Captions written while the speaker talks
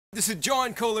This is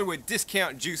John Kohler with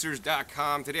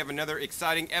DiscountJuicers.com. Today I have another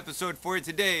exciting episode for you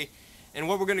today. And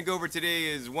what we're going to go over today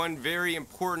is one very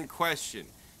important question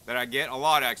that I get a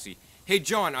lot actually. Hey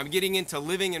John, I'm getting into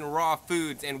living in raw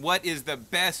foods, and what is the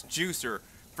best juicer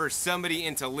for somebody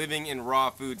into living in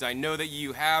raw foods? I know that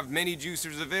you have many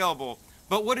juicers available,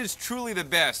 but what is truly the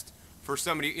best for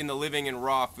somebody in the living in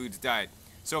raw foods diet?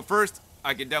 So first,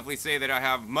 I could definitely say that I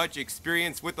have much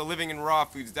experience with the living in raw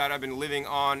foods diet. I've been living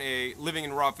on a living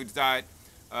in raw foods diet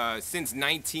since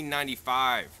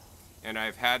 1995, and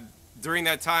I've had during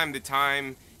that time the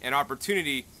time and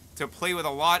opportunity to play with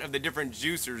a lot of the different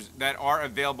juicers that are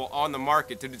available on the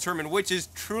market to determine which is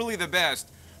truly the best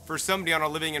for somebody on a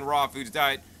living in raw foods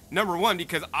diet. Number one,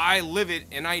 because I live it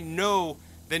and I know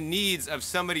the needs of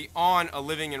somebody on a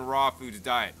living in raw foods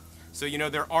diet. So, you know,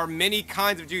 there are many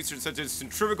kinds of juicers, such as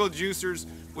centrifugal juicers,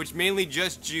 which mainly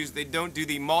just juice. They don't do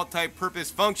the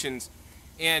multi-purpose functions.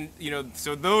 And, you know,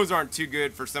 so those aren't too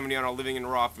good for somebody on a living in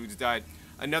raw foods diet.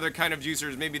 Another kind of juicer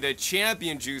is maybe the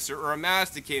champion juicer or a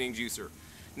masticating juicer.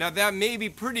 Now, that may be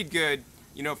pretty good,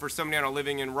 you know, for somebody on a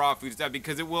living in raw foods diet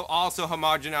because it will also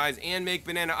homogenize and make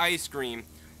banana ice cream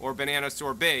or banana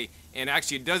sorbet. And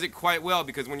actually, it does it quite well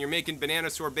because when you're making banana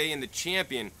sorbet in the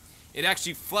champion, it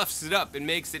actually fluffs it up and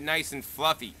makes it nice and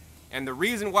fluffy. And the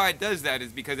reason why it does that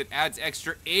is because it adds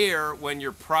extra air when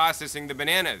you're processing the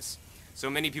bananas. So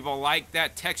many people like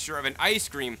that texture of an ice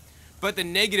cream. But the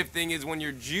negative thing is when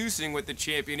you're juicing with the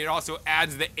champion, it also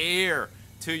adds the air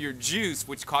to your juice,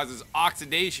 which causes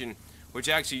oxidation, which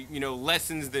actually, you know,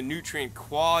 lessens the nutrient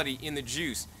quality in the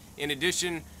juice. In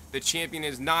addition, the champion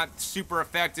is not super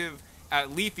effective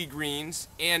at leafy greens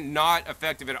and not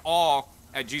effective at all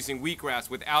at juicing wheatgrass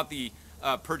without the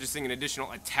purchasing an additional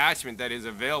attachment that is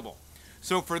available.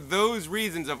 So for those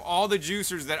reasons, of all the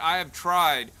juicers that I have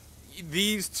tried,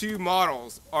 these two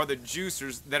models are the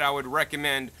juicers that I would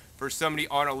recommend for somebody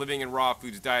on a living in raw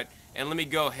foods diet. And let me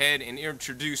go ahead and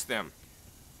introduce them.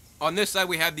 On this side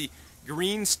we have the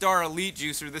Green Star Elite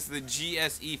juicer. This is the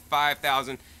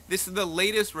GSE-5000. This is the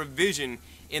latest revision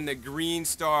in the Green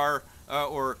Star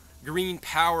or Green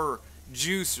Power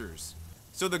juicers.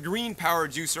 So the Green Power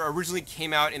juicer originally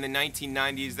came out in the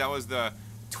 1990s. That was the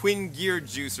twin gear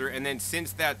juicer, and then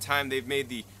since that time they've made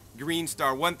the Green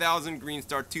Star 1000, Green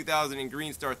Star 2000, and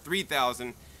Green Star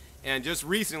 3000. And just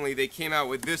recently they came out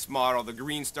with this model, the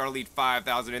Green Star Elite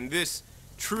 5000, and this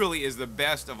truly is the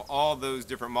best of all those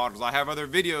different models. I have other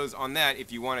videos on that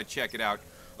if you want to check it out.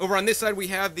 Over on this side we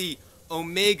have the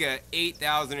Omega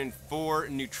 8004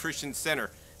 Nutrition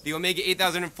Center. The Omega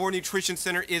 8004 Nutrition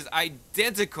Center is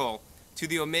identical to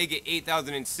the Omega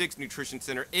 8006 Nutrition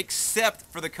Center, except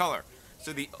for the color.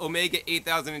 So the Omega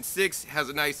 8006 has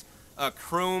a nice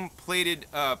chrome-plated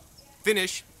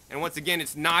finish, and once again,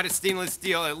 it's not a stainless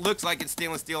steel. It looks like it's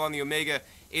stainless steel on the Omega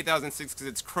 8006 because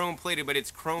it's chrome-plated, but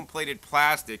it's chrome-plated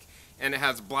plastic, and it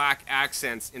has black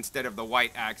accents instead of the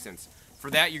white accents. For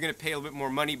that, you're going to pay a little bit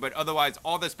more money, but otherwise,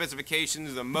 all the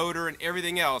specifications, the motor, and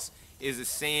everything else is the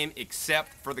same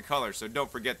except for the color, so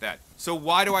don't forget that. So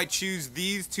why do I choose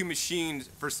these two machines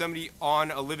for somebody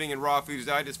on a living in raw foods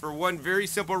diet? Is for one very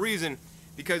simple reason,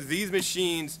 because these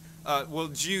machines will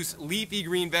juice leafy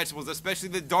green vegetables, especially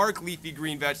the dark leafy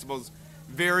green vegetables,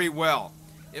 very well.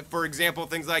 If, for example,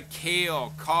 things like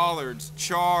kale, collards,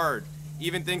 chard,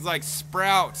 even things like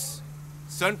sprouts,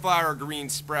 sunflower green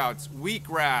sprouts,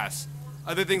 wheatgrass,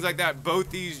 other things like that,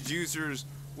 both these juicers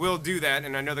will do that.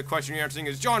 And I know the question you're answering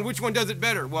is, John, which one does it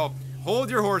better? Well, hold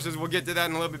your horses. We'll get to that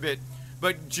in a little bit.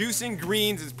 But juicing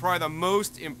greens is probably the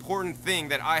most important thing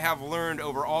that I have learned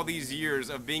over all these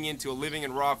years of being into a living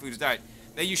in raw foods diet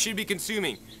that you should be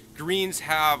consuming. Greens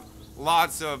have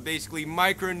lots of basically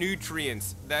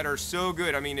micronutrients that are so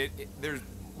good. I mean, there's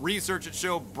research that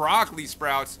show broccoli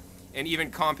sprouts and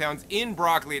even compounds in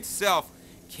broccoli itself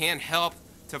can help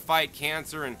to fight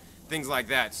cancer and things like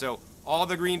that. So all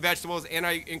the green vegetables, and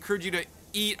I encourage you to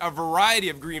eat a variety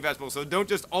of green vegetables. So don't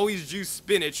just always juice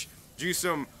spinach, juice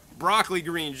some broccoli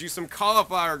greens, juice some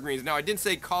cauliflower greens. Now I didn't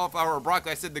say cauliflower or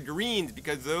broccoli, I said the greens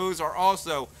because those are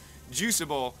also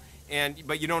juiceable,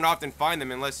 but you don't often find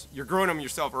them unless you're growing them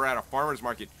yourself or at a farmer's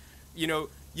market. You know,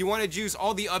 you want to juice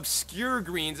all the obscure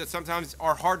greens that sometimes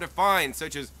are hard to find,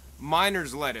 such as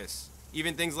miner's lettuce,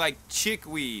 even things like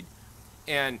chickweed,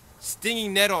 and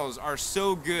stinging nettles are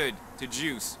so good to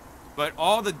juice. But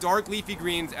all the dark leafy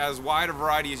greens, as wide a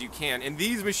variety as you can, and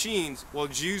these machines will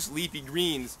juice leafy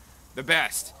greens the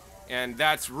best. And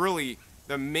that's really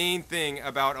the main thing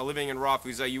about a living in raw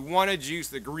foods, that you want to juice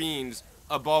the greens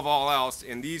above all else,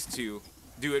 and these two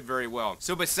do it very well.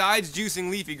 So besides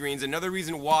juicing leafy greens, another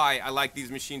reason why I like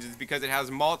these machines is because it has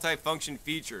multi-function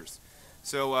features.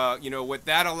 So, you know, what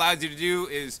that allows you to do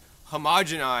is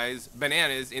homogenize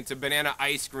bananas into banana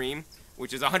ice cream,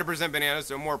 which is 100% banana,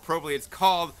 so more appropriately it's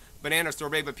called banana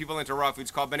sorbet, but people into raw foods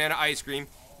call banana ice cream.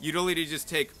 You literally just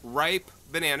take ripe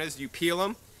bananas, you peel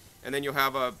them, and then you'll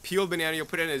have a peeled banana, you'll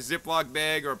put it in a Ziploc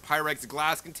bag or a Pyrex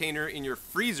glass container in your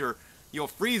freezer. You'll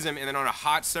freeze them, and then on a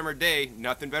hot summer day,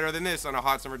 nothing better than this on a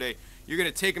hot summer day, you're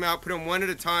gonna take them out, put them one at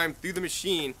a time through the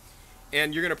machine,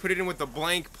 and you're gonna put it in with the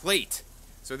blank plate.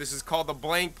 So this is called the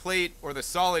blank plate or the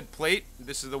solid plate.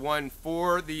 This is the one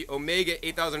for the Omega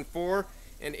 8004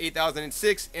 and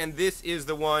 8006, and this is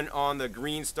the one on the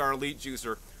Green Star Elite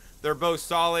juicer. They're both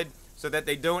solid so that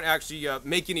they don't actually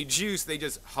make any juice, they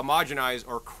just homogenize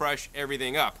or crush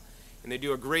everything up. And they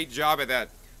do a great job at that.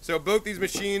 So both these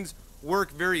machines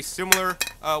work very similar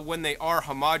when they are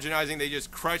homogenizing, they just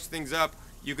crush things up.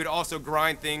 You could also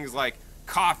grind things like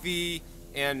coffee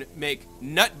and make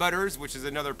nut butters, which is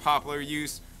another popular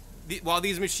use. While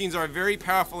these machines are very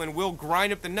powerful and will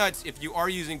grind up the nuts, if you are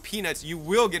using peanuts, you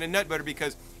will get a nut butter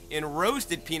because in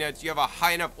roasted peanuts, you have a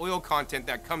high enough oil content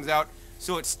that comes out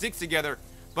so it sticks together.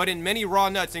 But in many raw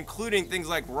nuts, including things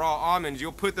like raw almonds,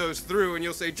 you'll put those through and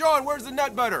you'll say, John, where's the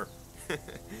nut butter?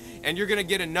 And you're gonna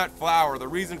get a nut flour. The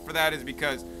reason for that is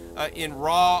because in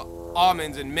raw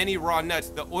almonds and many raw nuts,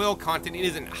 the oil content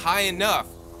isn't high enough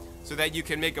so that you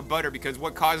can make a butter, because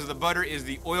what causes the butter is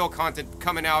the oil content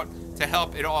coming out to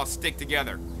help it all stick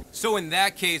together. So in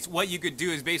that case, what you could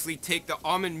do is basically take the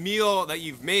almond meal that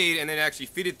you've made and then actually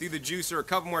feed it through the juicer a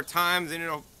couple more times, and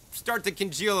it'll start to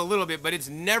congeal a little bit, but it's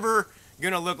never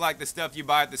gonna look like the stuff you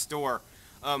buy at the store.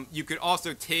 You could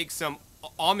also take some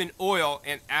almond oil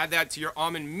and add that to your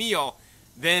almond meal,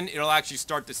 then it'll actually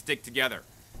start to stick together.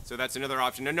 So that's another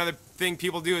option. Another thing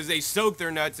people do is they soak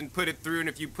their nuts and put it through, and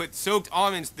if you put soaked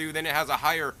almonds through, then it has a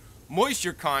higher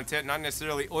moisture content, not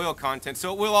necessarily oil content,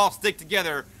 so it will all stick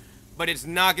together, but it's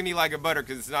not gonna be like a butter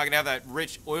because it's not gonna have that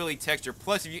rich oily texture.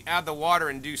 Plus, if you add the water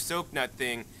and do soak nut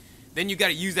thing, then you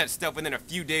gotta use that stuff within a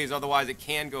few days, otherwise it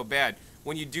can go bad.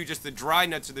 When you do just the dry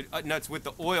nuts or the nuts with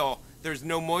the oil, there's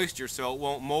no moisture, so it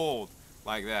won't mold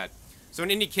like that. So in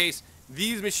any case,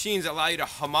 these machines allow you to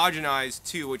homogenize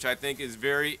too, which I think is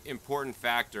very important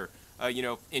factor, you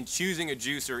know, in choosing a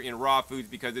juicer in raw foods,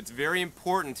 because it's very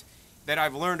important that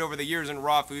I've learned over the years in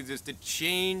raw foods is to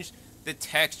change the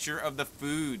texture of the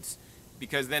foods,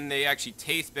 because then they actually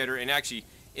taste better. And actually,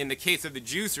 in the case of the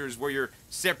juicers, where you're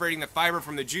separating the fiber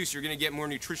from the juice, you're going to get more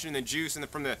nutrition in the juice. And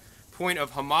from the point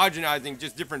of homogenizing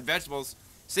just different vegetables,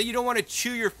 say you don't want to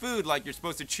chew your food like you're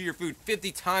supposed to chew your food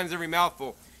 50 times every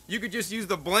mouthful, you could just use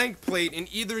the blank plate in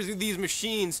either of these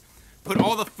machines, put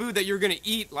all the food that you're going to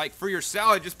eat, like for your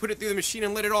salad, just put it through the machine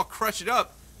and let it all crush it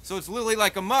up, so it's literally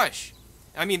like a mush.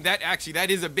 I mean, that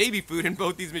is a baby food, and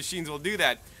both these machines will do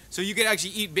that. So you could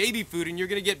actually eat baby food, and you're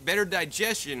going to get better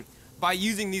digestion by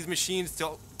using these machines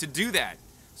to do that.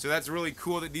 So that's really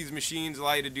cool that these machines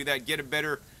allow you to do that, get a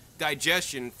better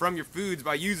digestion from your foods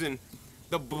by using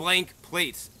the blank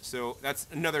plates. So that's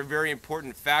another very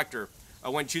important factor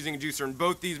when choosing a juicer, and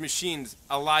both these machines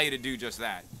allow you to do just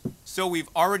that. So we've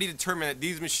already determined that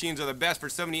these machines are the best for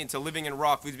somebody into living in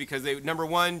raw foods because they, number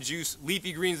one, juice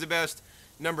leafy greens the best.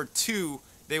 Number two,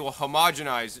 they will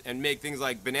homogenize and make things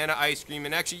like banana ice cream.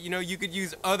 And actually, you know, you could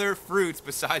use other fruits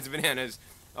besides bananas.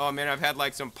 Oh man, I've had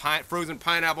like some frozen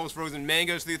pineapples, frozen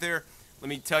mangoes through there. Let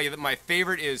me tell you that my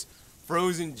favorite is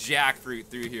frozen jackfruit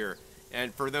through here.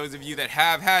 And for those of you that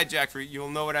have had jackfruit, you'll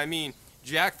know what I mean.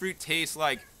 Jackfruit tastes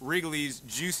like Wrigley's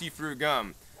Juicy Fruit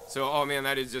Gum. So, oh man,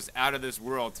 that is just out of this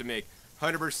world to make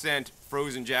 100%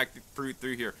 frozen jackfruit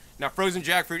through here. Now, frozen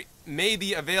jackfruit may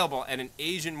be available at an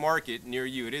Asian market near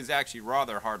you. It is actually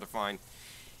rather hard to find.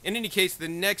 In any case, the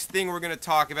next thing we're going to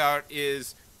talk about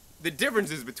is the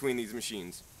differences between these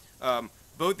machines.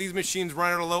 Both these machines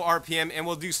run at a low RPM and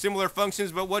will do similar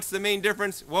functions, but what's the main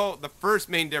difference? Well, the first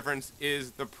main difference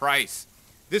is the price.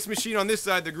 This machine on this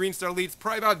side, the Green Star Elite, is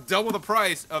probably about double the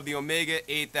price of the Omega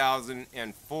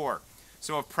 8004.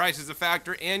 So if price is a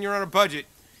factor and you're on a budget,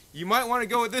 you might want to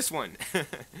go with this one.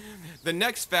 The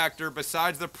next factor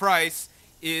besides the price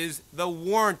is the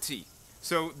warranty.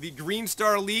 So the Green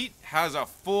Star Elite has a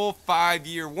full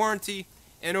 5-year warranty,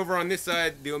 and over on this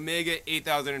side, the Omega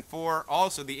 8004,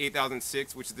 also the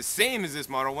 8006, which is the same as this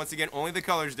model, once again, only the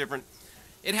color is different,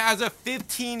 it has a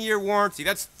 15-year warranty.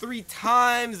 That's 3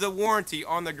 times the warranty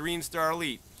on the Green Star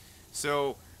Elite.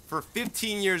 So for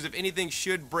 15 years, if anything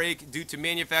should break due to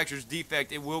manufacturer's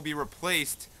defect, it will be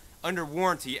replaced under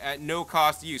warranty at no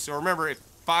cost to you. So remember, if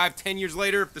 5-10 years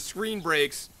later, if the screen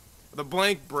breaks, or the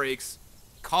blank breaks,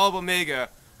 call up Omega.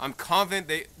 I'm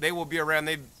confident they will be around.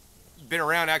 They've been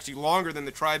around actually longer than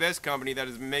the Tribe S company that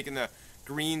has been making the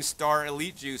Green Star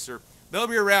Elite Juicer, they'll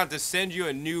be around to send you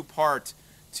a new part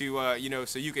to,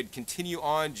 so you could continue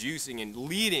on juicing and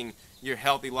leading your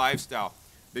healthy lifestyle.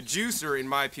 The juicer, in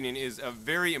my opinion, is a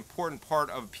very important part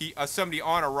of somebody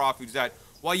on a raw foods diet.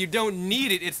 While you don't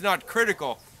need it, it's not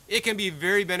critical. It can be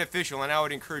very beneficial, and I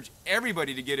would encourage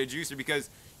everybody to get a juicer because,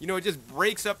 it just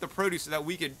breaks up the produce so that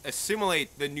we could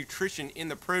assimilate the nutrition in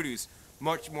the produce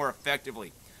much more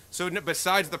effectively. So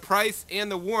besides the price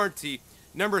and the warranty,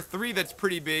 number 3 that's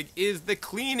pretty big is the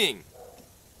cleaning.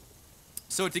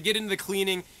 So to get into the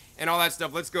cleaning and all that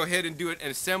stuff, let's go ahead and do an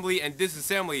assembly and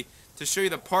disassembly to show you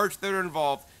the parts that are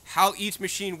involved, how each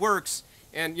machine works,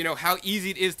 and how easy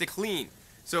it is to clean.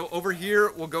 So over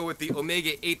here, we'll go with the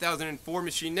Omega 8004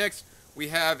 machine next. We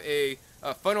have a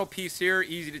funnel piece here,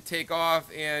 easy to take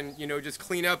off and just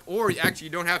clean up, or actually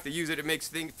you don't have to use it. It makes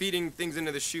feeding things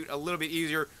into the chute a little bit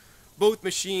easier. Both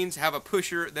machines have a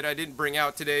pusher that I didn't bring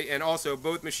out today, and also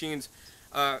both machines,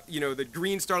 the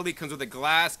Green Star Elite comes with a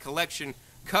glass collection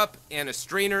cup and a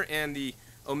strainer, and the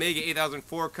Omega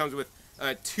 8004 comes with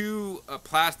 2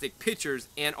 plastic pitchers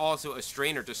and also a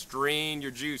strainer to strain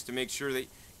your juice to make sure that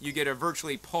you get a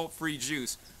virtually pulp-free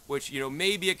juice, which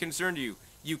may be a concern to you.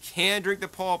 You can drink the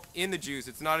pulp in the juice,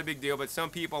 it's not a big deal, but some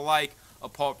people like a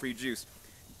pulp-free juice.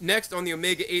 Next, on the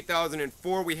Omega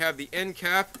 8004, we have the end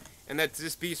cap, and that's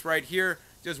this piece right here.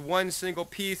 Just one single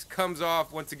piece comes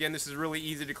off. Once again, this is really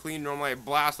easy to clean. Normally I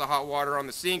blast the hot water on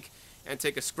the sink and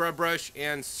take a scrub brush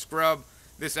and scrub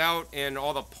this out, and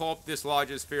all the pulp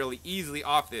dislodges fairly easily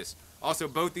off this. Also,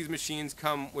 both these machines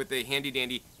come with a handy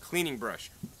dandy cleaning brush,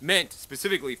 meant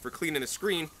specifically for cleaning the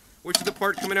screen, which is the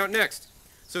part coming out next.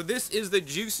 So this is the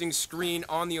juicing screen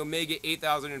on the Omega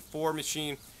 8004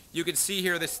 machine. You can see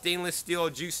here the stainless steel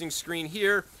juicing screen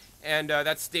here, and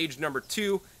that's stage number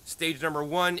 2. Stage number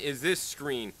 1 is this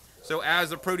screen. So as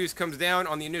the produce comes down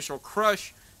on the initial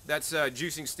crush, that's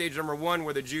juicing stage number 1,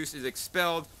 where the juice is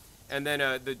expelled, and then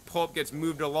the pulp gets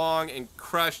moved along and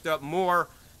crushed up more.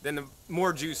 Then the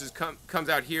more juices comes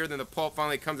out here, then the pulp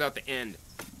finally comes out the end.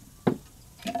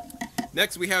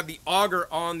 Next, we have the auger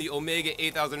on the Omega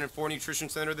 8004 Nutrition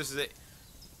Center. This is an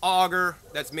auger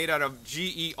that's made out of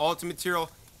GE Ultimate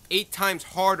material, 8 times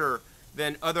harder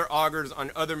than other augers on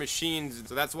other machines.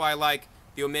 So that's why I like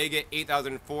the Omega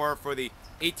 8004 for the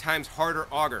 8 times harder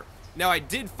auger. Now, I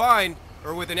did find,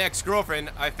 or with an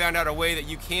ex-girlfriend, I found out a way that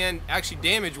you can actually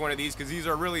damage one of these because these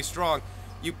are really strong.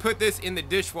 You put this in the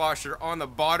dishwasher on the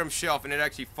bottom shelf, and it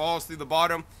actually falls through the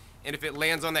bottom, and if it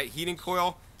lands on that heating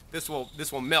coil, this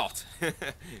will melt.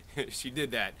 She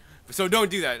did that. So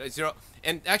don't do that.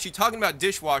 And actually, talking about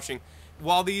dishwashing,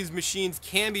 while these machines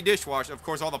can be dishwashed, of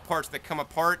course all the parts that come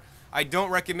apart, I don't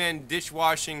recommend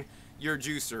dishwashing your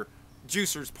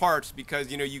juicer's parts because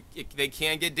they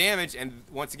can get damaged, and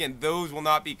once again, those will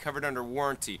not be covered under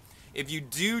warranty. If you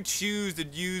do choose to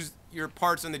use your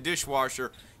parts in the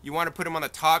dishwasher, you want to put them on the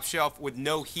top shelf with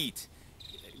no heat.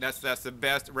 That's the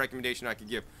best recommendation I could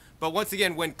give. But once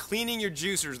again, when cleaning your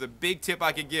juicers, the big tip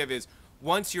I could give is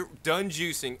once you're done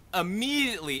juicing,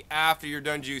 immediately after you're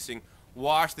done juicing,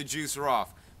 wash the juicer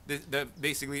off.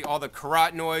 Basically all the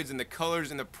carotenoids and the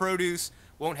colors in the produce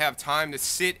won't have time to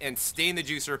sit and stain the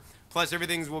juicer. Plus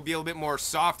everything will be a little bit more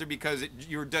softer because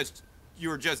you're just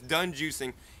done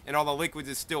juicing and all the liquids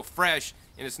is still fresh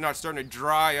and it's not starting to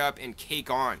dry up and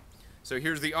cake on. So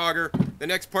here's the auger. The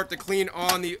next part to clean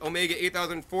on the Omega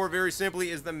 8004, very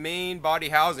simply, is the main body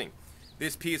housing.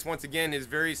 This piece, once again, is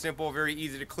very simple, very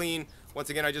easy to clean. Once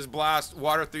again, I just blast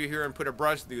water through here and put a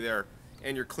brush through there,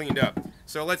 and you're cleaned up.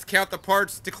 So let's count the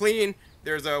parts to clean.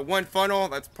 There's one funnel,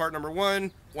 that's part number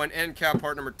 1, one end cap,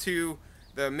 part number 2,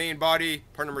 the main body,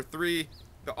 part number 3,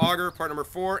 the auger, part number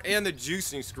 4, and the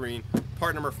juicing screen,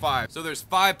 part number 5. So there's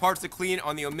 5 parts to clean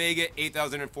on the Omega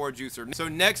 8004 juicer. So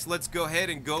next, let's go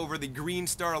ahead and go over the Green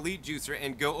Star Elite juicer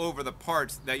and go over the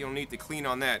parts that you'll need to clean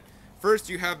on that. First,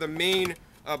 you have the main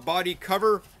body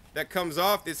cover that comes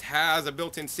off. This has a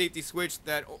built-in safety switch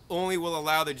that only will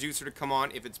allow the juicer to come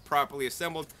on if it's properly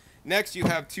assembled. Next, you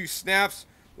have 2 snaps,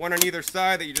 one on either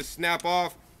side that you just snap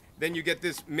off. Then you get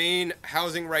this main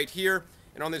housing right here.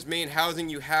 And on this main housing,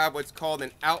 you have what's called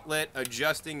an outlet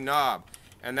adjusting knob.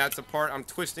 And that's the part I'm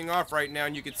twisting off right now.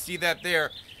 And you can see that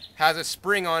there has a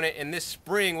spring on it. And this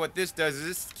spring, what this does is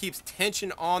this keeps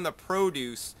tension on the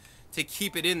produce to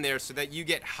keep it in there so that you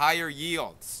get higher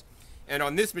yields. And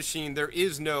on this machine, there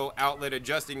is no outlet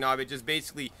adjusting knob. It just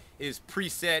basically is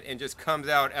preset and just comes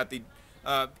out at the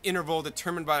interval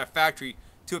determined by the factory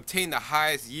to obtain the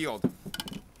highest yield.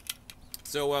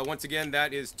 So once again,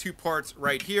 that is 2 parts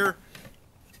right here.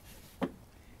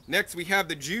 Next, we have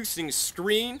the juicing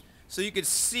screen. So you can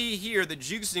see here the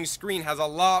juicing screen has a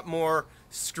lot more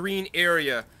screen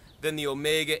area than the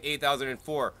Omega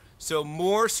 8004. So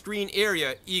more screen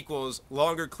area equals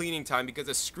longer cleaning time, because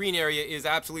the screen area is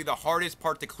absolutely the hardest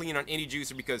part to clean on any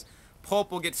juicer, because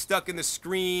pulp will get stuck in the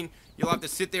screen. You'll have to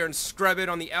sit there and scrub it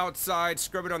on the outside,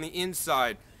 scrub it on the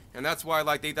inside. And that's why I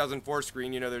like the 8004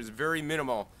 screen. You know, there's very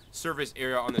minimal surface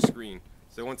area on the screen.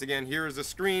 So once again, here is the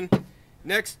screen.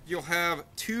 Next, you'll have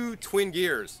two twin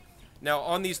gears. Now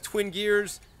on these twin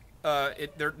gears,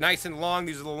 they're nice and long.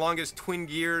 These are the longest twin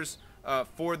gears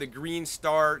for the Green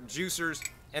Star juicers.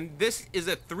 And this is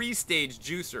a 3-stage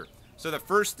juicer. So the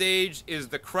first stage is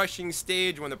the crushing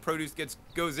stage, when the produce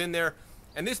goes in there.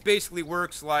 And this basically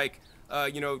works like,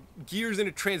 you know, gears in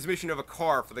a transmission of a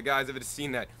car, for the guys that have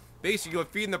seen that. Basically, you're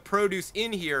feeding the produce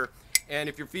in here, and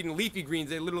if you're feeding leafy greens,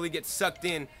 they literally get sucked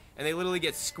in, and they literally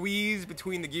get squeezed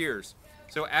between the gears.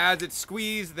 So as it's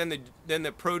squeezed, then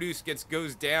the produce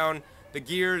goes down the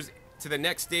gears to the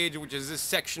next stage, which is this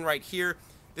section right here.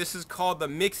 This is called the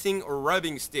mixing or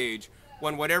rubbing stage,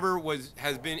 when whatever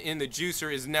has been in the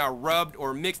juicer is now rubbed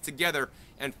or mixed together.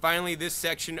 And finally, this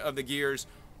section of the gears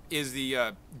is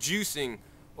the juicing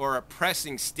or a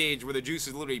pressing stage, where the juice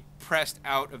is literally pressed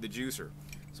out of the juicer.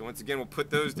 So once again, we'll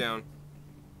put those down.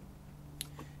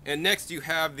 And next you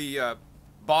have the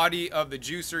body of the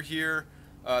juicer here,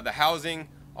 the housing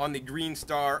on the Green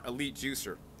Star Elite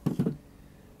juicer.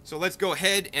 So let's go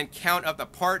ahead and count up the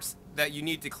parts that you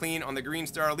need to clean on the Green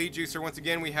Star Elite juicer. Once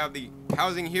again, we have the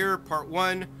housing here, part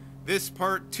 1, this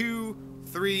part 2,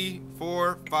 3,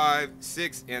 4, 5,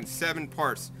 6, and 7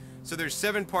 parts. So there's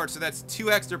 7 parts, so that's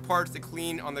 2 extra parts to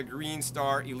clean on the Green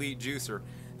Star Elite juicer.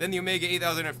 Then the Omega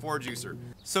 8004 juicer.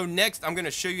 So next, I'm going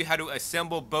to show you how to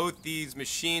assemble both these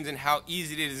machines and how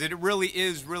easy it is. It really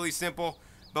is really simple,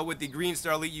 but with the Green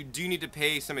Star Elite, you do need to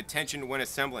pay some attention when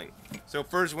assembling. So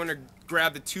first, we're going to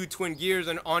grab the 2 twin gears,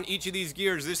 and on each of these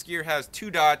gears, this gear has 2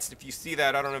 dots. If you see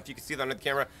that, I don't know if you can see that on the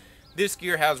camera. This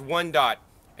gear has 1 dot,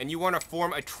 and you want to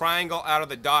form a triangle out of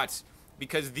the dots,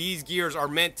 because these gears are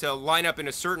meant to line up in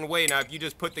a certain way. Now, if you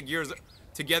just put the gears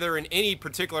together in any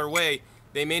particular way,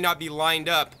 they may not be lined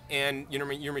up, and you know,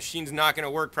 your machine's not going to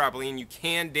work properly, and you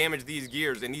can damage these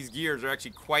gears, and these gears are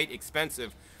actually quite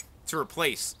expensive to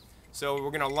replace. So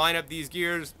we're going to line up these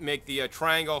gears, make the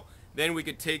triangle. Then we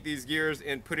could take these gears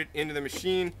and put it into the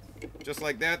machine just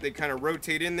like that. They kind of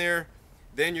rotate in there.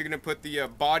 Then you're going to put the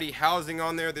body housing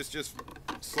on there. This just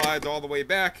slides all the way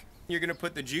back. You're going to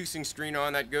put the juicing screen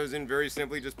on. That goes in very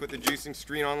simply. Just put the juicing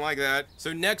screen on like that.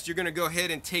 So next, you're going to go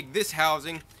ahead and take this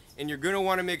housing, and you're going to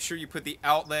want to make sure you put the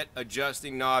outlet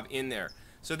adjusting knob in there.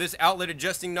 So this outlet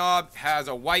adjusting knob has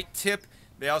a white tip.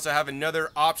 They also have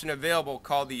another option available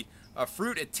called the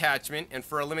fruit attachment, and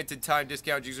for a limited time,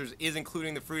 Discount Juicers is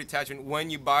including the fruit attachment when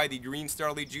you buy the Green Star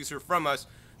Elite juicer from us.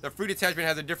 The fruit attachment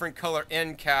has a different color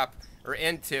end cap or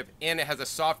end tip, and it has a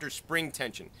softer spring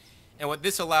tension. And what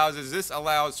this allows is this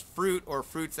allows fruit or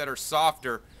fruits that are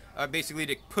softer basically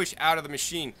to push out of the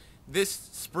machine. This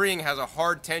spring has a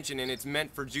hard tension, and it's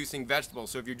meant for juicing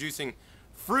vegetables. So if you're juicing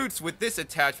fruits with this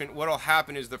attachment, what will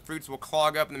happen is the fruits will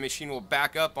clog up and the machine will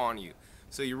back up on you.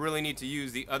 So you really need to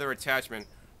use the other attachment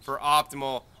for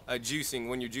optimal juicing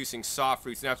when you're juicing soft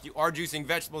fruits. Now, if you are juicing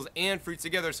vegetables and fruits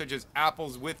together, such as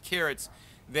apples with carrots,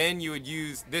 then you would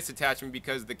use this attachment,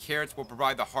 because the carrots will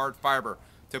provide the hard fiber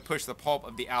to push the pulp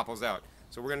of the apples out.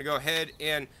 So we're going to go ahead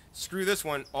and screw this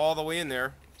one all the way in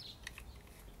there.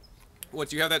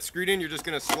 Once you have that screwed in, you're just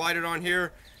going to slide it on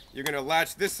here. You're going to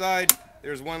latch this side.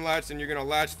 There's one latch, and you're going to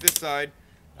latch this side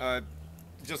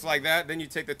just like that. Then you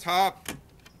take the top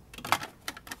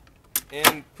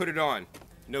and put it on.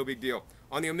 No big deal.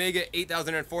 On the Omega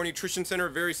 8004 Nutrition Center,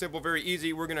 very simple, very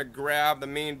easy. We're going to grab the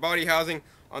main body housing.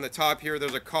 On the top here,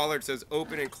 there's a collar. It says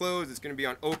open and close. It's going to be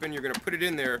on open. You're going to put it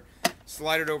in there,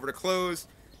 slide it over to close.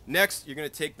 Next, you're going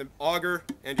to take the auger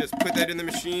and just put that in the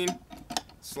machine.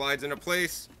 Slides into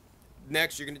place.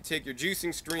 Next, you're going to take your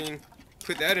juicing screen,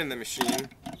 put that in the machine.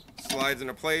 Slides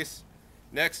into place.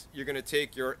 Next, you're going to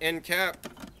take your end cap,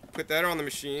 put that on the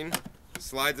machine.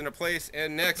 Slides into place.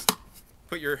 And next,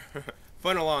 put your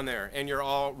funnel on there, and you're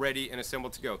all ready and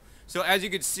assembled to go. So as you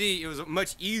can see, it was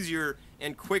much easier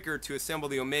and quicker to assemble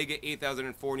the Omega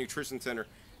 8004 Nutrition Center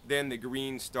than the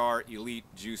Green Star Elite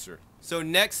juicer. So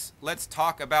next, let's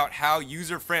talk about how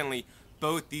user-friendly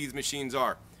both these machines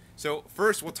are. So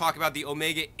first, we'll talk about the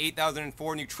Omega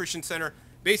 8004 Nutrition Center.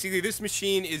 Basically, this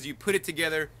machine is, you put it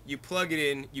together, you plug it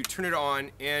in, you turn it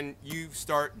on, and you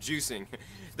start juicing.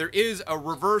 There is a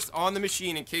reverse on the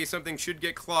machine in case something should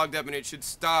get clogged up and it should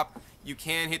stop. You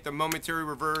can hit the momentary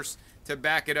reverse to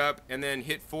back it up, and then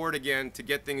hit forward again to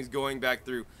get things going back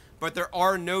through. But there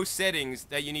are no settings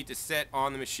that you need to set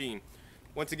on the machine.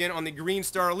 Once again, on the Green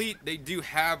Star Elite, they do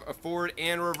have a forward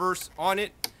and reverse on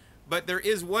it. But there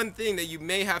is one thing that you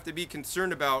may have to be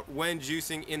concerned about when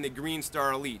juicing in the Green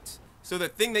Star Elite. So the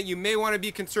thing that you may want to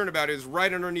be concerned about is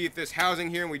right underneath this housing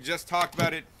here, and we just talked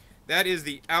about it. That is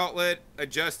the outlet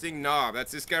adjusting knob.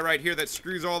 That's this guy right here that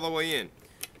screws all the way in.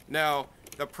 Now,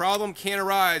 the problem can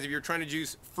arise if you're trying to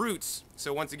juice fruits.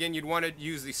 So once again, you'd want to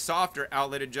use the softer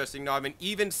outlet adjusting knob. And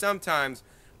even sometimes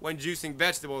when juicing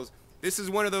vegetables, this is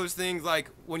one of those things like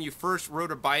when you first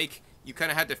rode a bike, you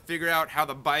kind of had to figure out how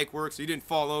the bike works so you didn't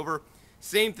fall over.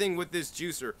 Same thing with this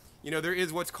juicer. You know, there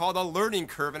is what's called a learning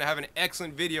curve, and I have an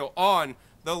excellent video on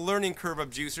the learning curve of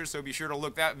juicers, so be sure to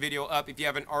look that video up if you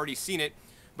haven't already seen it.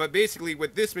 But basically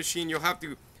with this machine, you'll have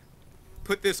to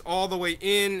put this all the way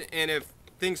in, and if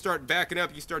things start backing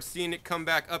up, you start seeing it come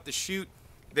back up the chute,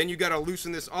 then you got to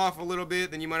loosen this off a little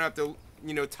bit, then you might have to,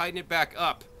 you know, tighten it back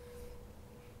up.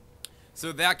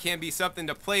 So that can be something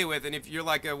to play with. And if you're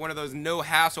like one of those no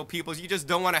hassle people, you just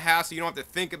don't want to hassle, you don't have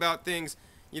to think about things,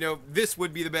 you know, this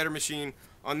would be the better machine.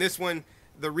 On this one,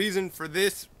 the reason for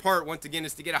this part, once again,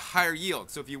 is to get a higher yield.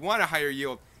 So if you want a higher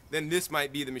yield, then this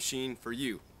might be the machine for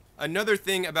you. Another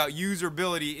thing about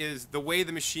usability is the way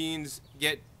the machines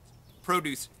get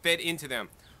produce fed into them.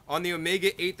 On the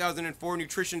Omega 8004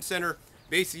 Nutrition Center,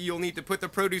 basically you'll need to put the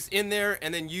produce in there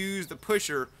and then use the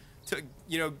pusher to,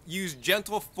 you know, use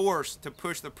gentle force to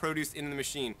push the produce into the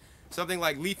machine. Something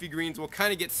like leafy greens will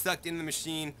kind of get sucked into the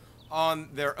machine on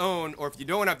their own, or if you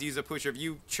don't have to use a pusher, if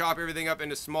you chop everything up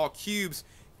into small cubes,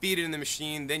 feed it in the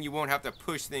machine, then you won't have to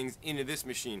push things into this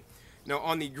machine. Now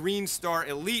on the Green Star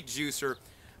Elite juicer,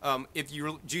 if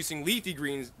you're juicing leafy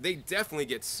greens, they definitely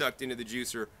get sucked into the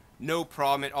juicer, no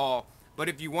problem at all. But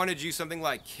if you want to juice something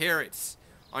like carrots,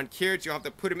 on carrots you'll have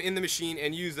to put them in the machine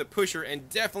and use the pusher, and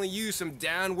definitely use some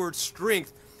downward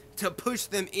strength to push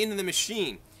them into the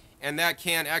machine. And that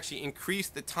can actually increase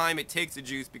the time it takes to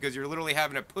juice, because you're literally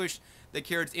having to push the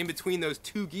carrots in between those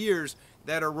two gears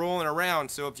that are rolling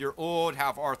around. So if you're old,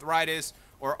 have arthritis,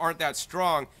 or aren't that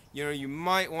strong, you know, you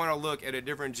might want to look at a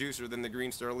different juicer than the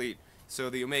Green Star Elite. So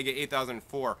the Omega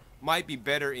 8004 might be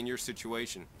better in your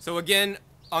situation. So again,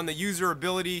 on the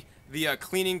usability, the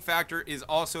cleaning factor is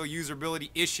also a usability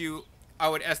issue. I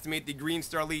would estimate the Green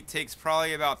Star Elite takes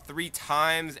probably about 3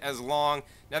 times as long.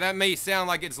 Now that may sound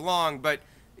like it's long, but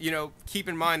you know, keep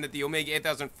in mind that the Omega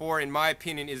 8004, in my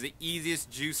opinion, is the easiest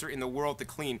juicer in the world to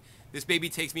clean. This baby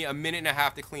takes me 1.5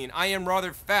 minutes to clean. I am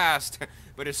rather fast,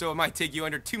 but so it might take you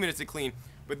under 2 minutes to clean.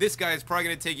 But this guy is probably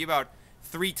going to take you about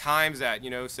 3 times that, you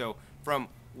know, so from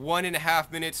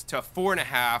 1.5 minutes to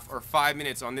 4.5 or 5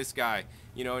 minutes on this guy,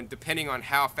 you know, and depending on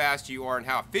how fast you are and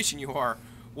how efficient you are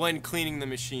when cleaning the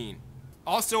machine.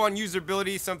 Also on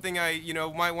usability, something I, you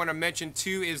know, might want to mention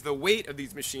too is the weight of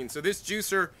these machines. So this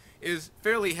juicer is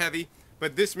fairly heavy,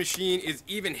 but this machine is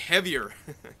even heavier.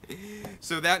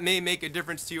 So that may make a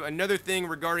difference to you. Another thing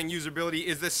regarding usability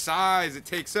is the size it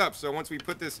takes up. So once we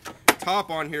put this top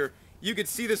on here, you can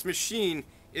see this machine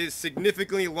is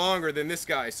significantly longer than this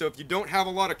guy. So if you don't have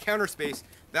a lot of counter space,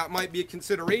 that might be a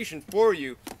consideration for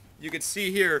you. You can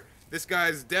see here, this guy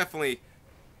is definitely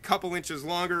a couple inches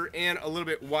longer and a little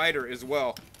bit wider as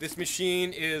well. This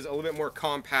machine is a little bit more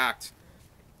compact.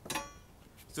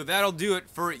 So that'll do it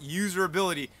for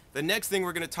userability. The next thing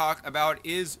we're going to talk about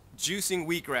is juicing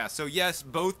wheatgrass. So yes,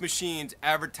 both machines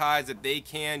advertise that they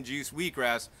can juice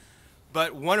wheatgrass,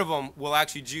 but one of them will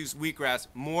actually juice wheatgrass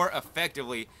more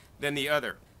effectively than the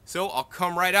other. So I'll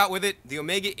come right out with it. The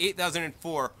Omega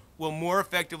 8004 will more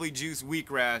effectively juice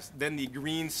wheatgrass than the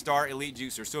Green Star Elite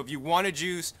juicer. So if you want to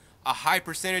juice a high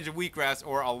percentage of wheatgrass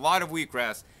or a lot of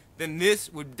wheatgrass, then this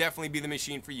would definitely be the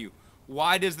machine for you.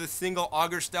 Why does the single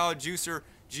auger style juicer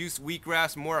juice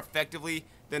wheatgrass more effectively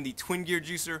than the twin gear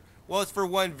juicer? Well, it's for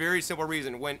one very simple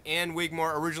reason. When Ann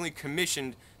Wigmore originally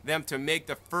commissioned them to make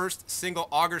the first single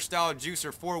auger style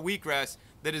juicer for wheatgrass,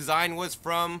 the design was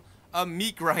from a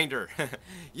meat grinder.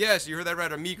 Yes, you heard that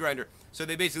right, a meat grinder. So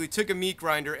they basically took a meat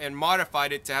grinder and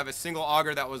modified it to have a single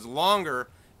auger that was longer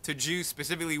to juice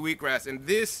specifically wheatgrass. And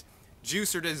this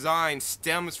juicer design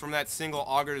stems from that single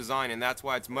auger design, and that's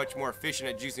why it's much more efficient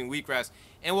at juicing wheatgrass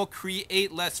and will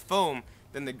create less foam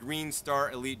than the Green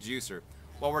Star Elite juicer.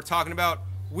 While we're talking about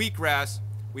wheatgrass,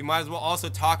 we might as well also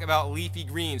talk about leafy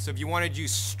greens. So if you want to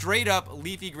juice straight up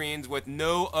leafy greens with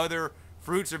no other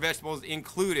fruits or vegetables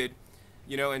included,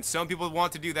 you know, and some people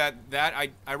want to do that,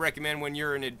 I recommend when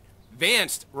you're an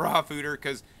advanced raw fooder,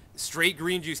 because straight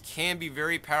green juice can be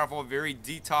very powerful, very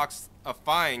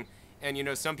detoxifying, and you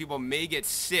know, some people may get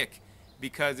sick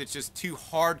because it's just too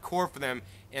hardcore for them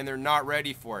and they're not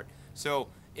ready for it. So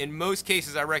in most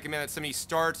cases, I recommend that somebody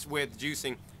starts with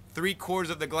juicing 3/4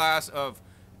 of the glass of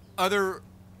other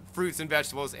fruits and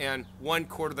vegetables, and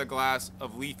 1/4 of the glass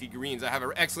of leafy greens. I have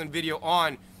an excellent video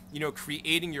on,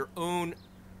 creating your own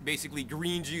basically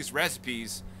green juice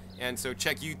recipes, and so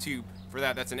check YouTube for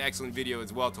that. That's an excellent video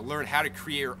as well to learn how to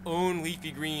create your own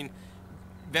leafy green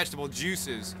vegetable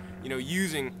juices,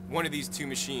 using one of these two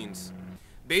machines.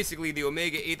 Basically, the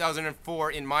Omega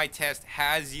 8004 in my test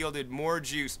has yielded more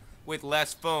juice with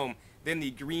less foam than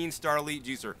the Green Star Elite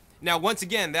juicer. Now, once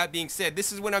again, that being said,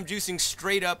 this is when I'm juicing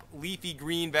straight up leafy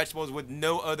green vegetables with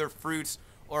no other fruits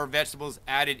or vegetables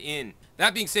added in.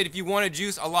 That being said, if you want to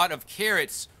juice a lot of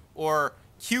carrots or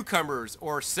cucumbers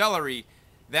or celery,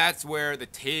 that's where the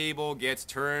table gets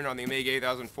turned on the Omega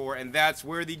 8004, and that's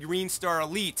where the Green Star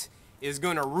Elite is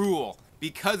going to rule.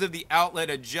 Because of the outlet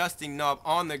adjusting knob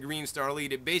on the Green Star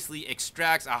Elite, it basically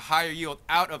extracts a higher yield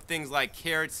out of things like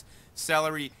carrots,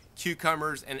 celery,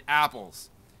 cucumbers, and apples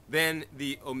than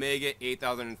the Omega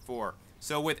 8004.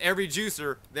 So with every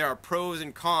juicer, there are pros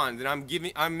and cons, and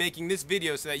I'm making this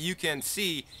video so that you can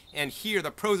see and hear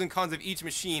the pros and cons of each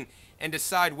machine and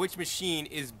decide which machine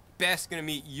is best going to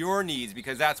meet your needs,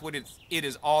 because that's what it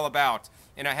is all about.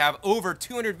 And I have over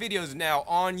 200 videos now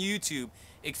on YouTube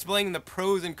explaining the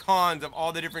pros and cons of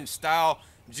all the different style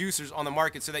juicers on the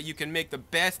market so that you can make the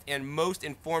best and most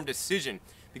informed decision,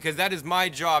 because that is my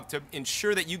job, to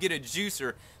ensure that you get a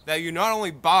juicer that you not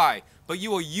only buy, but you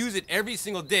will use it every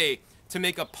single day to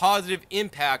make a positive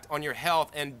impact on your health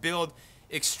and build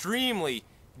extremely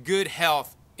good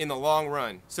health in the long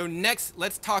run. So next,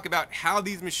 let's talk about how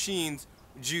these machines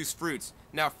juice fruits.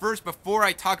 Now first, before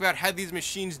I talk about how these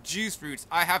machines juice fruits,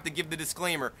 I have to give the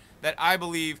disclaimer that I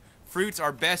believe fruits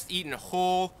are best eaten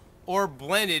whole or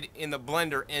blended in the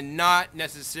blender and not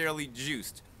necessarily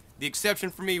juiced. The exception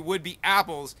for me would be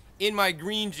apples in my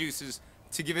green juices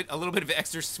to give it a little bit of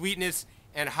extra sweetness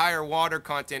and higher water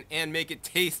content and make it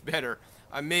taste better.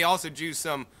 I may also juice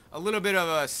a little bit of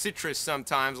a citrus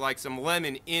sometimes, like some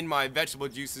lemon, in my vegetable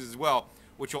juices as well,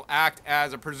 which will act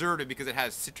as a preservative because it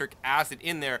has citric acid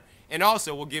in there, and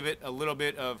also will give it a little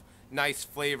bit of nice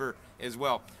flavor as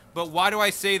well. But why do I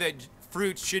say that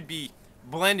fruits should be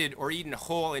blended or eaten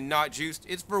whole and not juiced?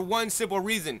 It's for one simple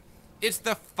reason. It's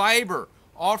the fiber.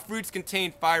 All fruits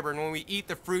contain fiber, and when we eat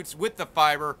the fruits with the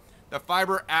fiber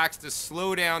acts to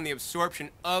slow down the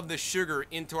absorption of the sugar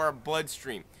into our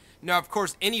bloodstream. Now, of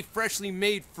course, any freshly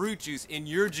made fruit juice in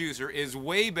your juicer is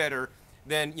way better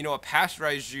than, a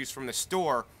pasteurized juice from the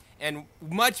store, and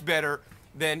much better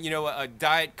than, a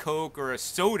Diet Coke or a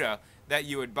soda that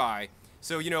you would buy.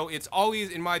 So, it's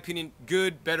always, in my opinion,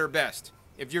 good, better, best.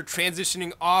 If you're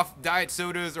transitioning off diet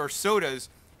sodas or sodas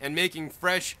and making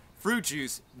fresh fruit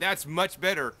juice, that's much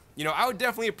better. I would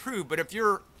definitely approve, but if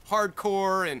you're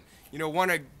hardcore and,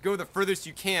 want to go the furthest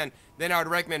you can, then I would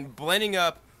recommend blending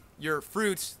up your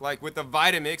fruits, like with the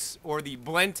Vitamix or the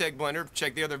BlendTech blender.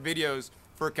 Check the other videos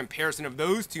for a comparison of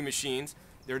those two machines.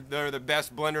 They're the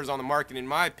best blenders on the market, in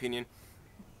my opinion.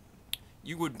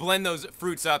 You would blend those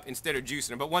fruits up instead of juicing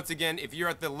them. But once again, if you're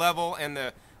at the level and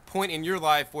the point in your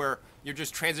life where you're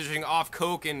just transitioning off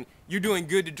Coke and you're doing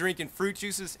good to drinking fruit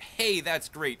juices, hey, that's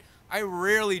great. I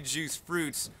rarely juice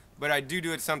fruits, but I do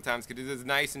it sometimes because it is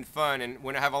nice and fun. And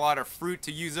when I have a lot of fruit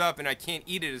to use up and I can't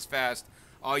eat it as fast,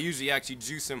 I'll usually actually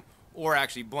juice them or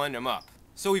actually blend them up.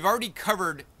 So we've already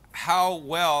covered how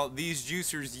well these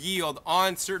juicers yield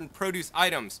on certain produce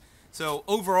items. So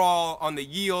overall on the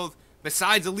yield,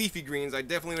 besides the leafy greens, I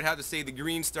definitely would have to say the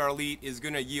Green Star Elite is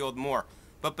going to yield more.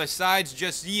 But besides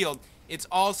just yield, it's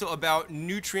also about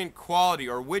nutrient quality,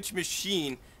 or which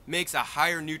machine makes a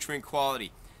higher nutrient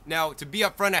quality. Now, to be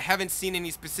upfront, I haven't seen any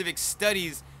specific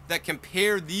studies that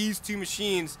compare these two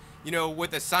machines,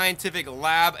 with a scientific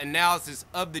lab analysis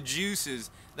of the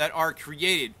juices that are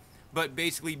created. But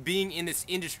basically, being in this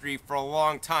industry for a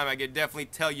long time, I could definitely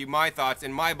tell you my thoughts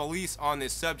and my beliefs on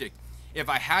this subject. If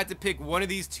I had to pick one of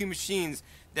these two machines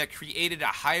that created a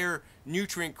higher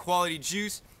nutrient quality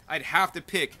juice, I'd have to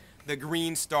pick the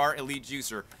Green Star Elite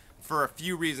juicer for a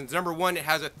few reasons. Number one, it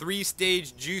has a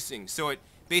 3-stage juicing, so it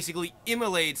basically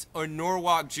emulates a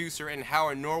Norwalk juicer and how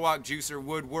a Norwalk juicer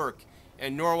would work.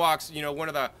 And Norwalk's, one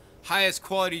of the highest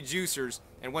quality juicers,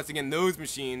 and once again, those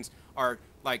machines are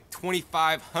like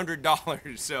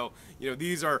 $2,500. So,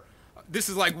 this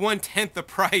is like 1/10 the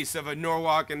price of a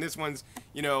Norwalk, and this one's,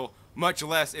 much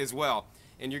less as well.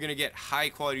 And you're gonna get high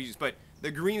quality juice. But the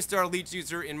Green Star Elite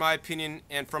juicer, in my opinion,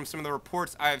 and from some of the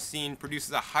reports I have seen,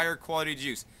 produces a higher quality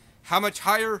juice. How much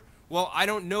higher? Well, I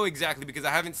don't know exactly because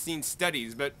I haven't seen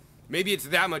studies, but maybe it's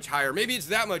that much higher. Maybe it's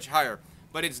that much higher,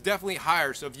 but it's definitely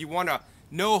higher. So if you want a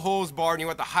no holes barred and you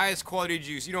want the highest quality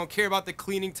juice, you don't care about the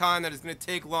cleaning time that is going to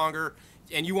take longer,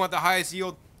 and you want the highest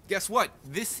yield, guess what?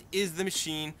 This is the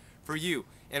machine for you.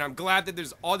 And I'm glad that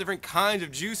there's all different kinds of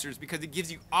juicers because it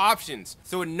gives you options.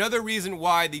 So another reason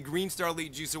why the Green Star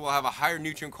Elite juicer will have a higher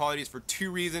nutrient quality is for two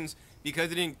reasons.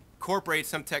 Because it incorporates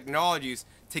some technologies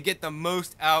to get the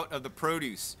most out of the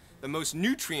produce, the most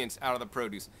nutrients out of the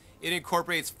produce. It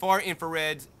incorporates far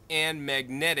infrareds and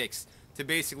magnetics to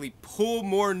basically pull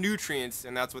more nutrients,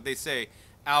 and that's what they say,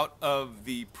 out of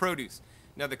the produce.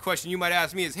 Now the question you might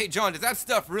ask me is, hey John, does that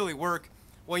stuff really work?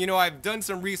 Well, you know, I've done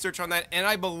some research on that and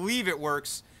I believe it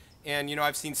works. And you know,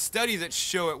 I've seen studies that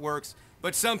show it works,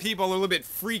 but some people are a little bit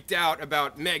freaked out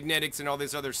about magnetics and all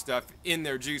this other stuff in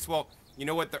their juice. Well, you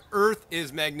know what? The earth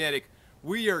is magnetic.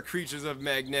 We are creatures of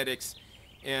magnetics.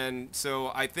 And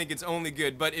so I think it's only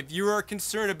good. But if you are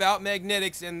concerned about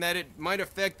magnetics and that it might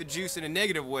affect the juice in a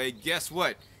negative way, guess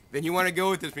what? Then you want to go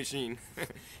with this machine.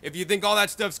 If you think all that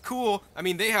stuff's cool, I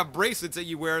mean, they have bracelets that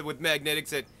you wear with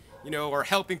magnetics that, you know, are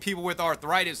helping people with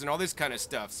arthritis and all this kind of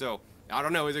stuff. So I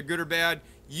don't know, is it good or bad?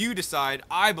 You decide.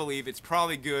 I believe it's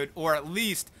probably good, or at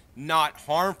least not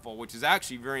harmful, which is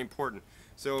actually very important.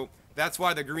 So that's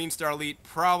why the Green Star Elite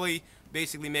probably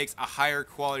basically makes a higher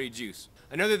quality juice.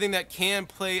 Another thing that can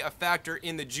play a factor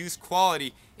in the juice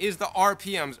quality is the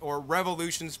RPMs, or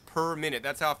revolutions per minute.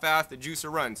 That's how fast the juicer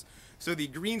runs. So the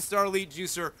Green Star Elite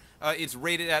juicer, it's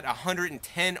rated at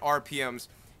 110 RPMs,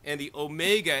 and the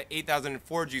Omega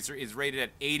 8004 juicer is rated at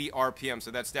 80 RPM,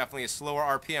 so that's definitely a slower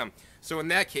RPM. So in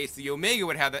that case, the Omega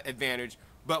would have the advantage,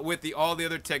 but with all the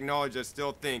other technology, I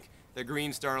still think the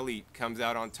Green Star Elite comes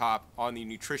out on top on the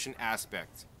nutrition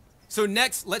aspect. So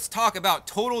next, let's talk about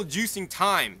total juicing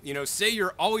time. You know, say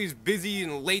you're always busy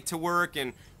and late to work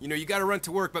and, you know, you got to run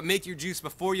to work, but make your juice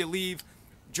before you leave.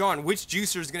 John, which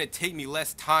juicer is going to take me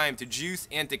less time to juice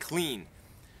and to clean?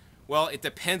 Well, it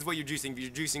depends what you're juicing. If you're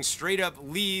juicing straight up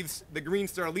leaves, the Green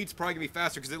Star Elite's probably going to be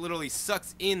faster because it literally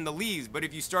sucks in the leaves. But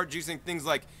if you start juicing things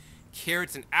like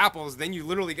carrots and apples, then you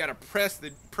literally got to press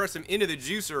them into the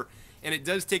juicer, and it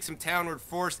does take some downward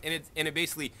force, and it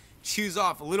basically chews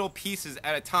off little pieces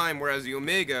at a time, whereas the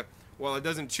Omega, well, it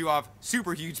doesn't chew off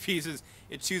super huge pieces,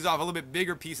 it chews off a little bit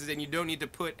bigger pieces, and you don't need to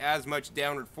put as much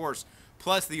downward force.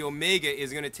 Plus, the Omega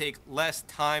is going to take less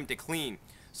time to clean.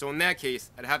 So in that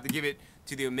case, I'd have to give it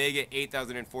to the Omega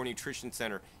 8004 Nutrition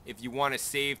Center if you want to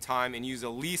save time and use the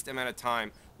least amount of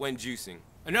time when juicing.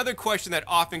 Another question that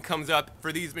often comes up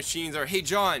for these machines are, hey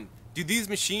John, do these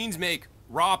machines make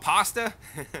raw pasta?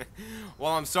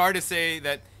 Well, I'm sorry to say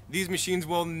that these machines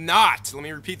will not, let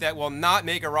me repeat that, will not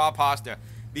make a raw pasta.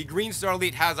 The Green Star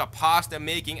Elite has a pasta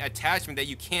making attachment that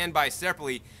you can buy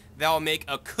separately that will make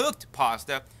a cooked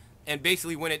pasta. And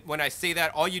basically when I say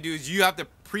that, all you do is you have to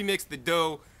pre-mix the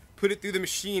dough, put it through the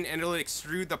machine, and it'll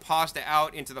extrude the pasta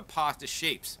out into the pasta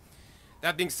shapes.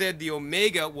 That being said, the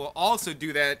Omega will also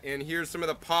do that, and here's some of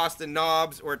the pasta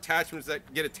knobs or attachments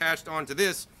that get attached onto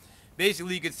this.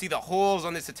 Basically, you can see the holes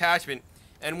on this attachment,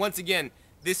 and once again,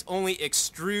 this only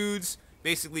extrudes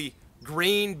basically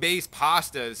grain-based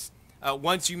pastas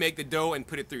once you make the dough and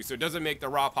put it through. So it doesn't make the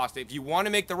raw pasta. If you want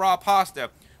to make the raw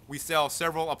pasta, we sell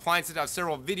several appliances, have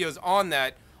several videos on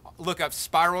that. Look up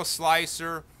Spiral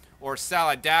Slicer or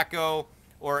Saladaco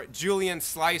or Julian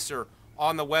Slicer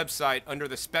on the website under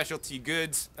the specialty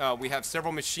goods. We have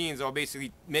several machines that will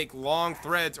basically make long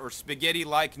threads or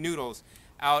spaghetti-like noodles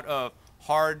out of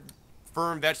hard,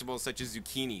 firm vegetables such as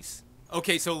zucchinis.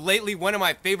 Okay, so lately one of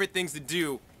my favorite things to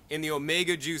do in the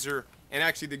Omega juicer and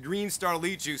actually the Green Star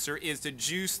Elite juicer is to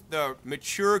juice the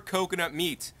mature coconut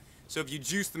meat. So if you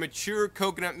juice the mature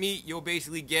coconut meat, you'll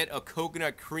basically get a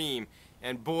coconut cream,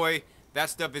 and boy, that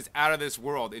stuff is out of this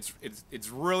world. It's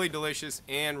really delicious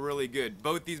and really good.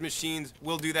 Both these machines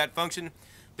will do that function.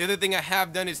 The other thing I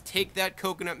have done is take that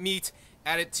coconut meat,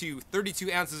 add it to 32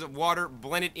 ounces of water,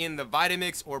 blend it in the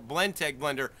Vitamix or Blendtec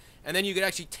blender, and then you can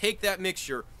actually take that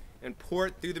mixture and pour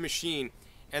it through the machine,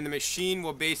 and the machine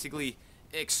will basically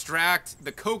extract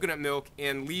the coconut milk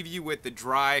and leave you with the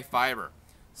dry fiber.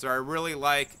 So I really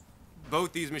like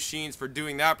both these machines for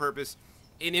doing that purpose.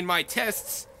 And in my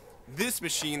tests, this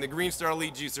machine, the Green Star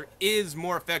Elite juicer, is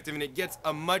more effective and it gets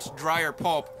a much drier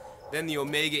pulp than the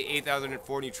Omega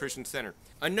 8004 Nutrition Center.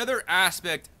 Another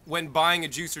aspect when buying a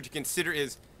juicer to consider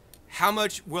is how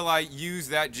much will I use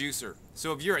that juicer?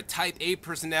 So if you're a type A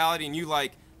personality and you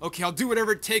like, okay, I'll do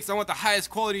whatever it takes, I want the highest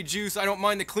quality juice, I don't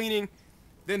mind the cleaning,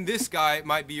 then this guy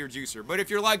might be your juicer. But if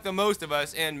you're like the most of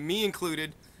us, and me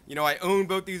included, you know, I own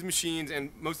both these machines,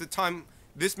 and most of the time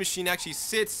this machine actually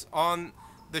sits on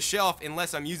the shelf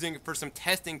unless I'm using it for some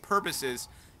testing purposes,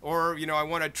 or you know, I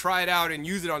want to try it out and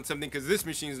use it on something because this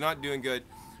machine is not doing good.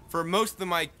 For most of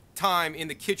my time in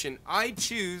the kitchen, I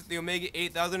choose the Omega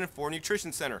 8004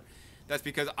 Nutrition Center. That's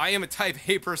because I am a type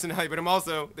A personality, but I'm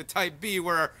also the type B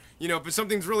where, if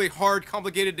something's really hard,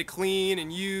 complicated to clean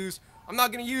and use, I'm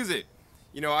not going to use it.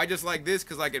 I just like this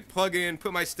because I can plug in,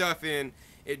 put my stuff in,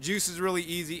 it juices really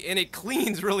easy, and it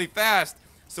cleans really fast.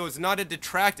 So it's not a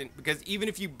detractant, because even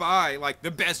if you buy like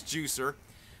the best juicer,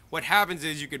 what happens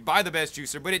is you could buy the best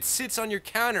juicer, but it sits on your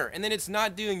counter, and then it's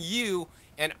not doing you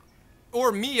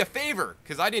or me a favor,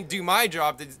 because I didn't do my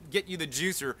job to get you the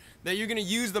juicer that you're going to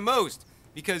use the most.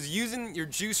 Because using your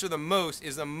juicer the most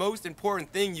is the most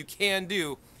important thing you can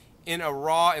do in a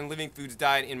raw and living foods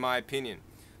diet, in my opinion.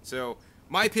 So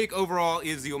my pick overall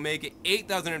is the Omega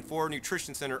 8004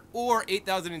 Nutrition Center or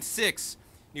 8006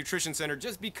 Nutrition Center,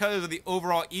 just because of the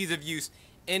overall ease of use,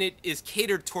 and it is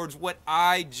catered towards what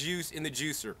I juice in the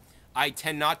juicer. I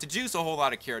tend not to juice a whole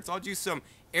lot of carrots. I'll juice some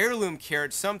heirloom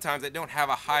carrots sometimes that don't have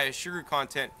a high sugar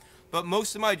content, but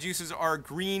most of my juices are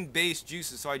green based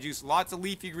juices. So I juice lots of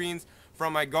leafy greens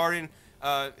from my garden.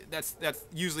 That's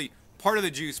usually part of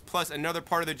the juice, plus another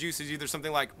part of the juice is either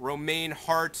something like romaine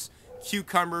hearts,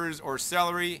 cucumbers, or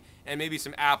celery, and maybe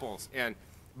some apples. And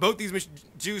both these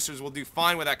juicers will do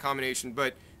fine with that combination,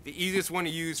 but the easiest one to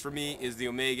use for me is the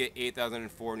Omega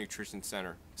 8004 Nutrition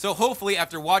Center. So hopefully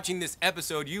after watching this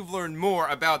episode, you've learned more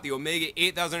about the Omega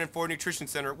 8004 Nutrition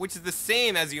Center, which is the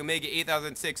same as the Omega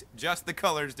 8006, just the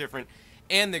color is different,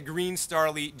 and the Green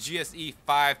Starly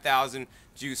GSE-5000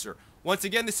 juicer. Once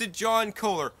again, this is John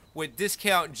Kohler with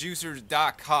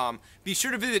DiscountJuicers.com. Be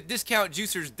sure to visit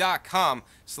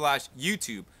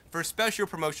DiscountJuicers.com/YouTube for special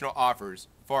promotional offers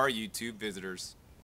for our YouTube visitors.